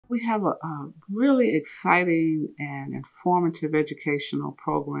We have a really exciting and informative educational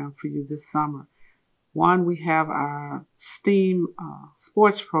program for you this summer. One, we have our STEAM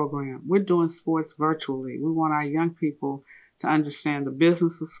sports program. We're doing sports virtually. We want our young people to understand the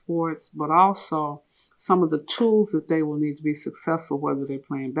business of sports, but also some of the tools that they will need to be successful, whether they're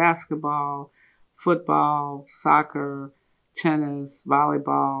playing basketball, football, soccer, tennis,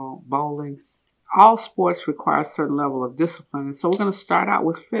 volleyball, bowling. All sports require a certain level of discipline. And so we're going to start out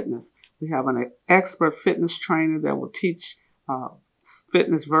with fitness. We have an expert fitness trainer that will teach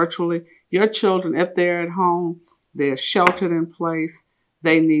fitness virtually. Your children, if they're at home, they're sheltered in place,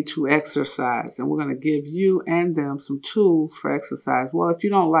 they need to exercise. And we're going to give you and them some tools for exercise. Well, if you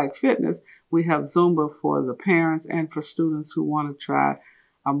don't like fitness, we have Zumba for the parents and for students who want to try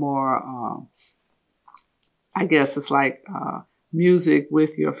a more, I guess it's like music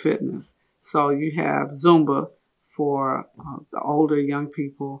with your fitness. So you have Zumba for the older young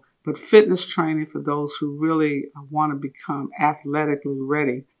people, but fitness training for those who really want to become athletically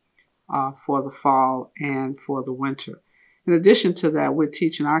ready for the fall and for the winter. In addition to that, we're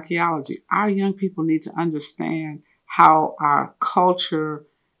teaching archaeology. Our young people need to understand how our culture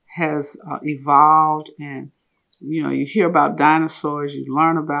has evolved, and you hear about dinosaurs, you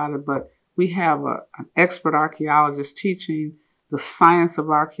learn about it, but we have an expert archaeologist teaching the science of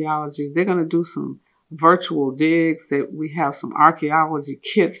archaeology. They're going to do some virtual digs. We have some archaeology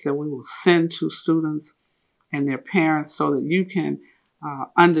kits that we will send to students and their parents so that you can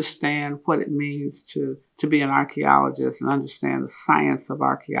understand what it means to be an archaeologist and understand the science of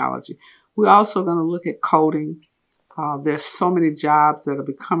archaeology. We're also going to look at coding. There's so many jobs that are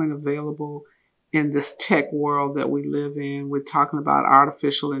becoming available in this tech world that we live in. We're talking about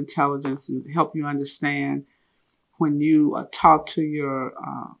artificial intelligence and help you understand when you talk to your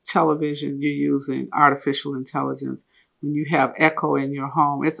television, you're using artificial intelligence. When you have Echo in your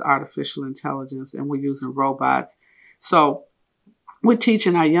home, it's artificial intelligence, and we're using robots. So we're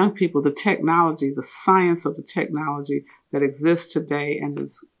teaching our young people the technology, the science of the technology that exists today and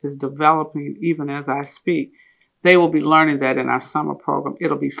is developing even as I speak. They will be learning that in our summer program.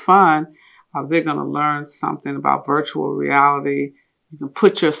 It'll be fun. They're going to learn something about virtual reality. You can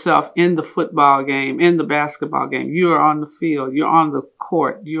put yourself in the football game, in the basketball game. You are on the field. You're on the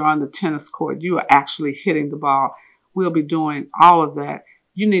court. You're on the tennis court. You are actually hitting the ball. We'll be doing all of that.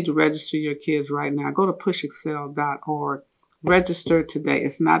 You need to register your kids right now. Go to pushexcel.org. Register today.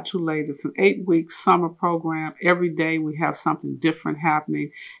 It's not too late. It's an 8-week summer program. Every day we have something different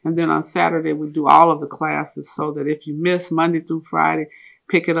happening. And then on Saturday, we do all of the classes so that if you miss Monday through Friday,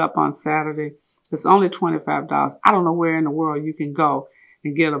 pick it up on Saturday. It's only $25. I don't know where in the world you can go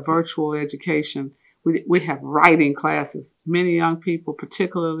and get a virtual education. We have writing classes. Many young people,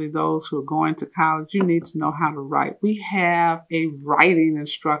 particularly those who are going to college, you need to know how to write. We have a writing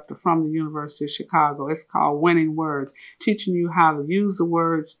instructor from the University of Chicago. It's called Winning Words, teaching you how to use the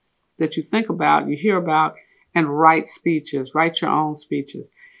words that you think about, you hear about, and write speeches, write your own speeches.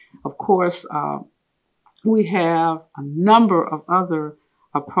 Of course, we have a number of other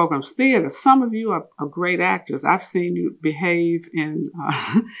programs. Theater. Some of you are great actors. I've seen you behave in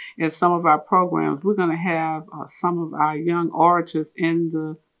some of our programs. We're going to have some of our young orators in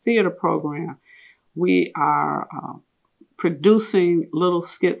the theater program. We are producing little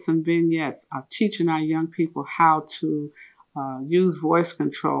skits and vignettes, teaching our young people how to use voice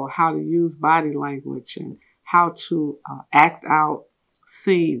control, how to use body language, and how to act out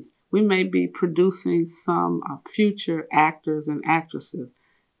scenes. We may be producing some future actors and actresses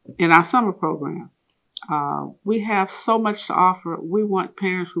in our summer program. We have so much to offer. We want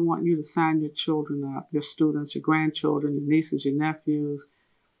parents, we want you to sign your children up, your students, your grandchildren, your nieces, your nephews,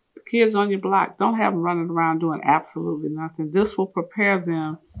 the kids on your block. Don't have them running around doing absolutely nothing. This will prepare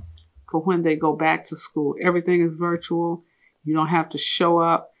them for when they go back to school. Everything is virtual. You don't have to show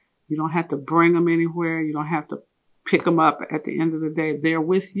up. You don't have to bring them anywhere. You don't have to pick them up at the end of the day. They're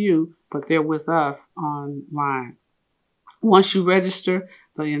with you, but they're with us online. Once you register,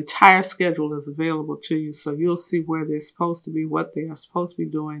 the entire schedule is available to you, so you'll see where they're supposed to be, what they are supposed to be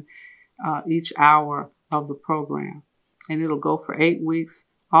doing each hour of the program. And it'll go for 8 weeks,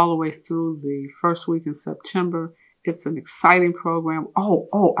 all the way through the first week in September. It's an exciting program.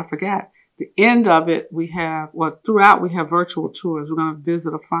 Oh, I forgot. The end of it, throughout we have virtual tours. We're going to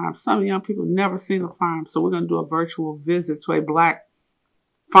visit a farm. Some young people have never seen a farm, so we're going to do a virtual visit to a black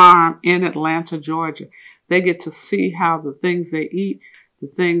farm in Atlanta, Georgia. They get to see how the things they eat, the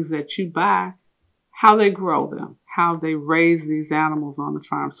things that you buy, how they grow them, how they raise these animals on the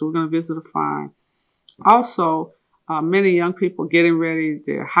farm. So we're going to visit a farm. Also, many young people getting ready,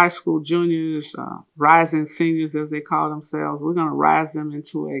 they're high school juniors, rising seniors as they call themselves. We're going to rise them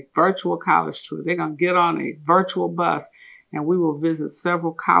into a virtual college tour. They're going to get on a virtual bus, and we will visit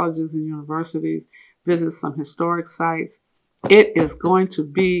several colleges and universities, visit some historic sites. It is going to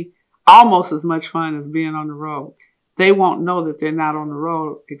be almost as much fun as being on the road. They won't know that they're not on the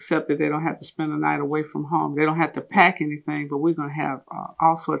road, except that they don't have to spend the night away from home. They don't have to pack anything, but we're going to have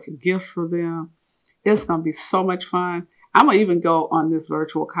all sorts of gifts for them. It's going to be so much fun. I'm going to even go on this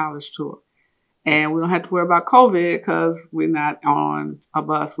virtual college tour. And we don't have to worry about COVID because we're not on a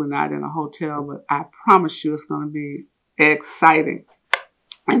bus. We're not in a hotel. But I promise you it's going to be exciting.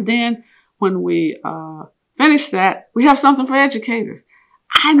 And then when we finish that, we have something for educators.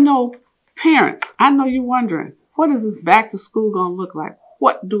 I know parents, I know you're wondering, what is this back to school going to look like?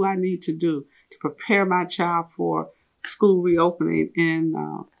 What do I need to do to prepare my child for school reopening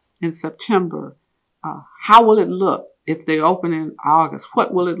in September? How will it look if they open in August?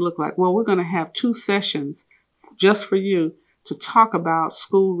 What will it look like? Well, we're going to have 2 sessions just for you to talk about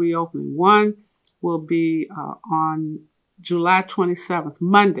school reopening. One will be on July 27th,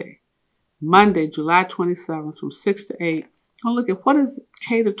 Monday, July 27th from 6 to 8. We'll look at what is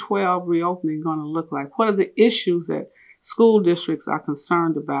K-12 reopening going to look like? What are the issues that school districts are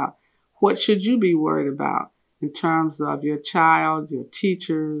concerned about? What should you be worried about in terms of your child, your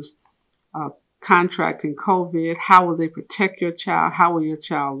teachers, contracting COVID? How will they protect your child? How will your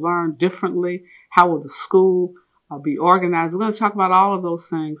child learn differently? How will the school be organized? We're going to talk about all of those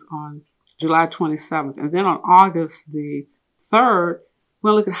things on July 27th. And then on August the 3rd,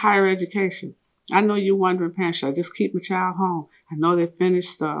 we'll look at higher education. I know you're wondering, parents, should I just keep my child home? I know they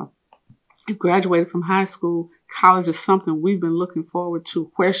finished, graduated from high school. College is something we've been looking forward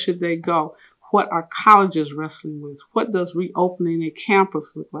to. Where should they go? What are colleges wrestling with? What does reopening a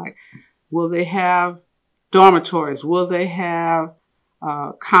campus look like? Will they have dormitories? Will they have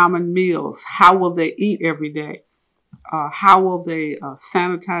common meals? How will they eat every day? How will they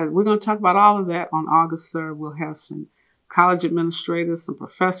sanitize? We're going to talk about all of that on August 3rd. We'll have some college administrators, some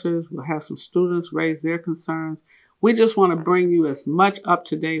professors. We'll have some students raise their concerns. We just want to bring you as much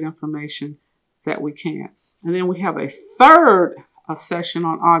up-to-date information that we can. And then we have a third session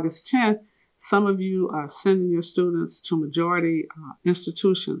on August 10th. Some of you are sending your students to majority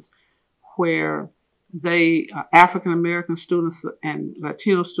institutions where they, African-American students and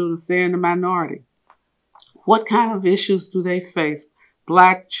Latino students, they're in the minority. What kind of issues do they face?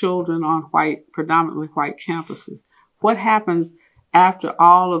 Black children on predominantly white campuses. What happens after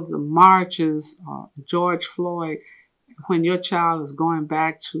all of the marches, George Floyd, when your child is going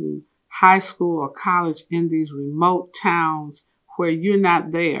back to high school or college in these remote towns where you're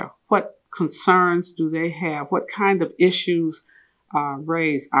not there? What concerns do they have? What kind of issues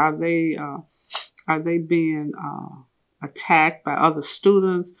raised? Are they being attacked by other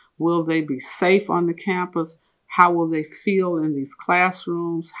students? Will they be safe on the campus? How will they feel in these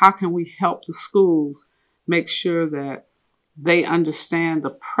classrooms? How can we help the schools make sure that they understand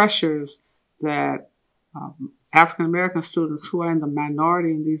the pressures that African American students who are in the minority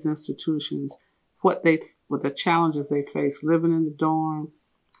in these institutions, what the challenges they face living in the dorm,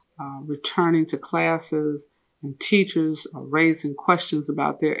 returning to classes, and teachers are raising questions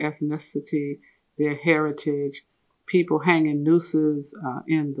about their ethnicity, their heritage, people hanging nooses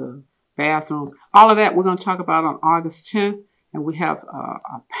in the bathroom. All of that we're going to talk about on August 10th, and we have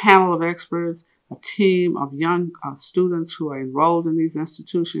a panel of experts, a team of young students who are enrolled in these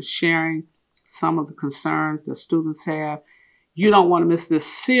institutions sharing some of the concerns that students have. You don't want to miss this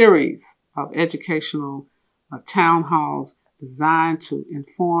series of educational town halls designed to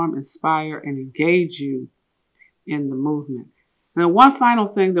inform, inspire, and engage you in the movement. Now, one final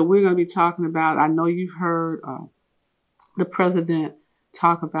thing that we're going to be talking about, I know you've heard the president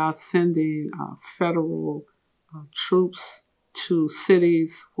talk about sending federal troops to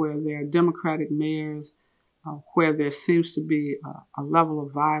cities where there are Democratic mayors, where there seems to be a level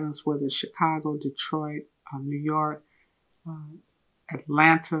of violence, whether it's Chicago, Detroit, New York,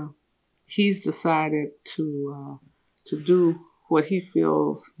 Atlanta. He's decided to do what he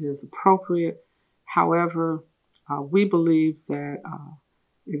feels is appropriate. However, we believe that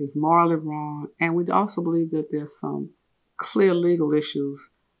it is morally wrong, and we also believe that there's some clear legal issues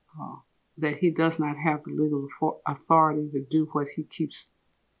that he does not have the legal authority to do what he keeps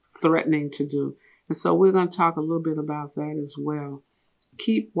threatening to do. And so we're going to talk a little bit about that as well.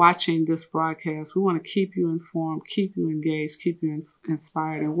 Keep watching this broadcast. We want to keep you informed, keep you engaged, keep you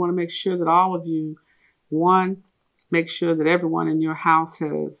inspired, and we want to make sure that all of you, one, make sure that everyone in your house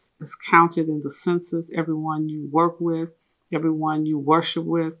is counted in the census, everyone you work with, everyone you worship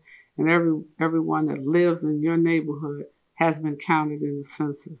with, and everyone that lives in your neighborhood has been counted in the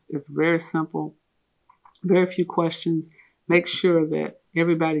census. It's very simple, very few questions. Make sure that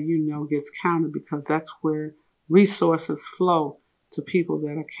everybody you know gets counted, because that's where resources flow to people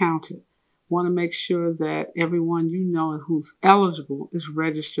that are counted. Want to make sure that everyone you know and who's eligible is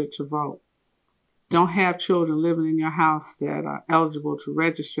registered to vote. Don't have children living in your house that are eligible to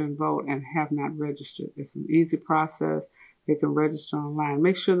register and vote and have not registered. It's an easy process. They can register online.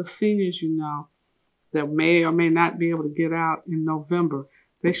 Make sure the seniors you know that may or may not be able to get out in November,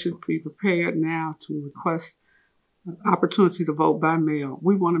 they should be prepared now to request an opportunity to vote by mail.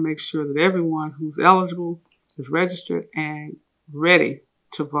 We want to make sure that everyone who's eligible is registered and ready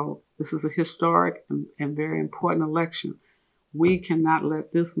to vote. This is a historic and very important election. We cannot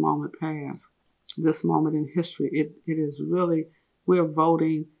let this moment pass, this moment in history. It is really, we're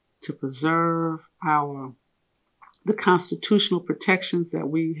voting to preserve the constitutional protections that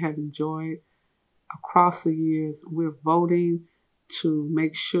we have enjoyed across the years. We're voting to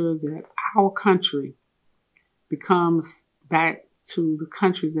make sure that our country becomes back to the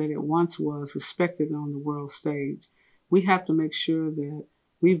country that it once was, respected on the world stage. We have to make sure that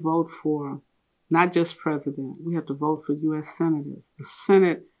we vote for not just president. We have to vote for U.S. senators. The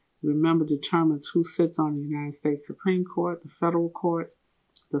Senate, remember, determines who sits on the United States Supreme Court, the federal courts.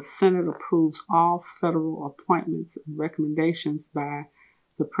 The Senate approves all federal appointments and recommendations by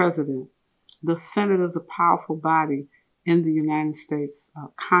the president. The Senate is a powerful body in the United States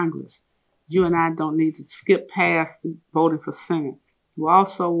Congress. You and I don't need to skip past voting for Senate. We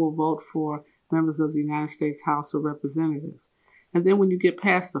also will vote for members of the United States House of Representatives. And then when you get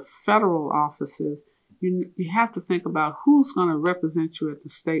past the federal offices, you have to think about who's going to represent you at the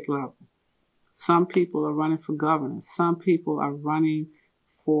state level. Some people are running for governor. Some people are running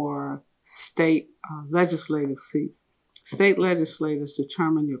for state legislative seats. State legislators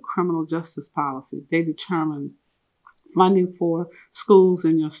determine your criminal justice policy. They determine funding for schools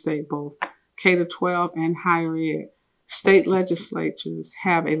in your state, both K-12 and higher ed. State legislatures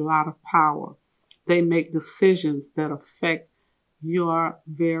have a lot of power. They make decisions that affect your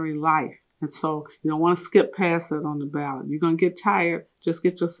very life. And so you don't want to skip past that on the ballot. You're going to get tired. Just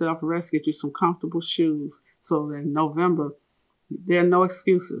get yourself a rest. Get you some comfortable shoes so that in November, there are no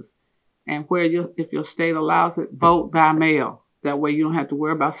excuses. And if your state allows it, vote by mail. That way you don't have to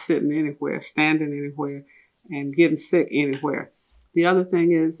worry about sitting anywhere, standing anywhere, and getting sick anywhere. The other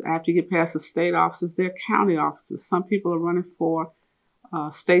thing is, after you get past the state offices, there are county offices. Some people are running for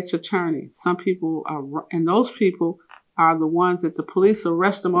state's attorney. Some people are, and those people are the ones that the police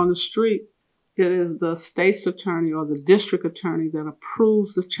arrest them on the street. It is the state's attorney or the district attorney that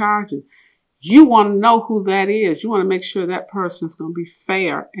approves the charges. You want to know who that is. You want to make sure that person is going to be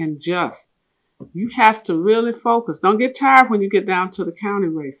fair and just. You have to really focus. Don't get tired when you get down to the county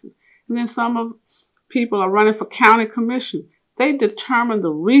races. And then some of people are running for county commission. They determine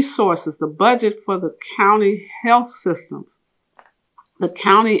the resources, the budget for the county health systems, the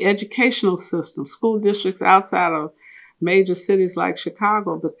county educational system, school districts outside of major cities like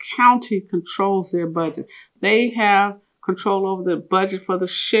Chicago. The county controls their budget. They have control over the budget for the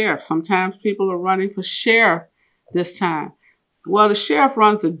sheriff. Sometimes people are running for sheriff this time. Well, the sheriff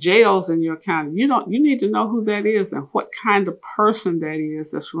runs the jails in your county. You need to know who that is and what kind of person that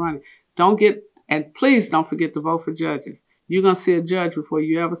is that's running. And please don't forget to vote for judges. You're going to see a judge before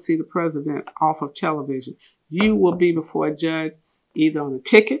you ever see the president off of television. You will be before a judge either on a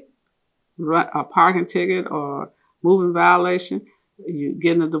ticket, a parking ticket, or moving violation. You're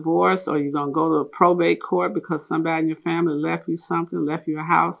getting a divorce, or you're going to go to a probate court because somebody in your family left you something, left you a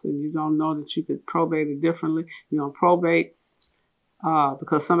house, and you don't know that you could probate it differently. You're on probate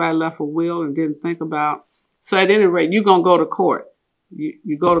because somebody left a will and didn't think about. So at any rate, you're going to go to court.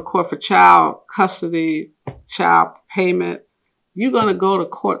 You go to court for child custody, child payment. You're going to go to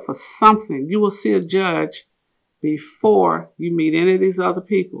court for something. You will see a judge before you meet any of these other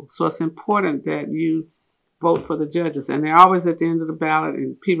people. So it's important that you vote for the judges. And they're always at the end of the ballot,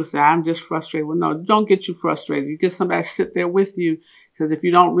 and people say, I'm just frustrated. Well, no, don't get you frustrated. You get somebody to sit there with you, because if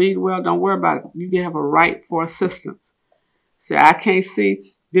you don't read well, don't worry about it. You have a right for assistance. Say, I can't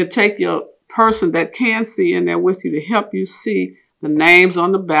see. They'll take your person that can see in there with you to help you see the names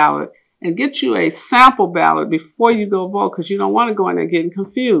on the ballot and get you a sample ballot before you go vote, because you don't want to go in there getting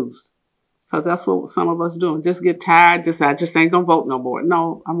confused, because that's what some of us do. Just get tired. I just ain't going to vote no more.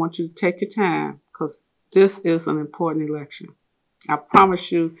 No, I want you to take your time, because this is an important election. I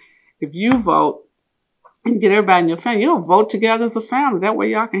promise you, if you vote and get everybody in your family, you'll vote together as a family. That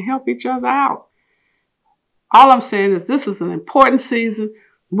way y'all can help each other out. All I'm saying is this is an important season.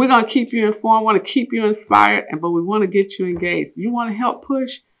 We're going to keep you informed, want to keep you inspired, but we want to get you engaged. You want to help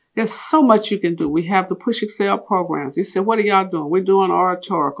push? There's so much you can do. We have the Push Excel programs. You said, what are y'all doing? We're doing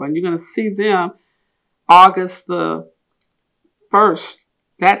oratorical, and you're going to see them August the 1st.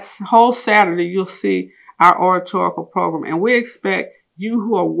 That's whole Saturday. You'll see our oratorical program, and we expect you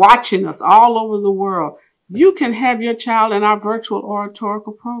who are watching us all over the world, you can have your child in our virtual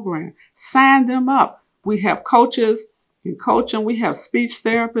oratorical program. Sign them up. We have coaches can coach them. We have speech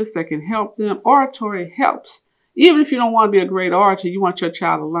therapists that can help them. Oratory helps. Even if you don't want to be a great orator, you want your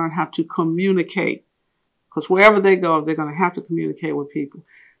child to learn how to communicate. Because wherever they go, they're going to have to communicate with people.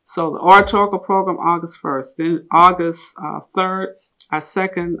 So the oratorical program, August 1st. Then August 3rd, our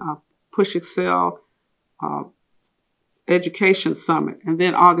second Push Excel Education Summit. And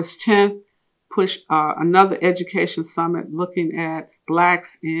then August 10th, another education summit looking at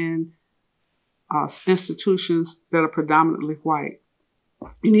blacks in institutions that are predominantly white.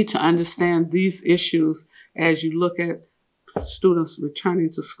 You need to understand these issues as you look at students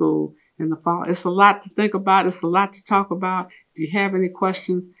returning to school in the fall. It's a lot to think about. It's a lot to talk about. If you have any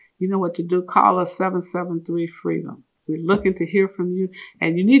questions, you know what to do. Call us 773-FREEDOM. We're looking to hear from you,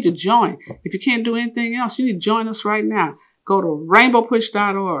 and you need to join. If you can't do anything else, you need to join us right now. Go to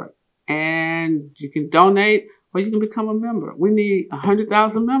rainbowpush.org, and you can donate or you can become a member. We need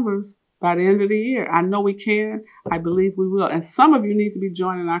 100,000 members by the end of the year. I know we can. I believe we will. And some of you need to be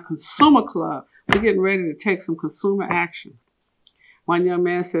joining our consumer club. We're getting ready to take some consumer action. One young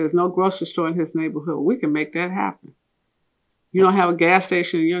man says no grocery store in his neighborhood. We can make that happen. You don't have a gas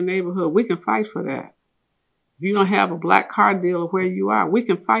station in your neighborhood. We can fight for that. If you don't have a black car dealer where you are, we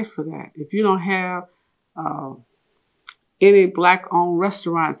can fight for that. If you don't have any black-owned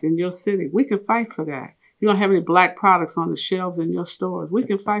restaurants in your city, we can fight for that. If you don't have any black products on the shelves in your stores, we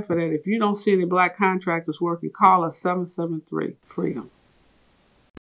can fight for that. If you don't see any black contractors working, call us 773-FREEDOM.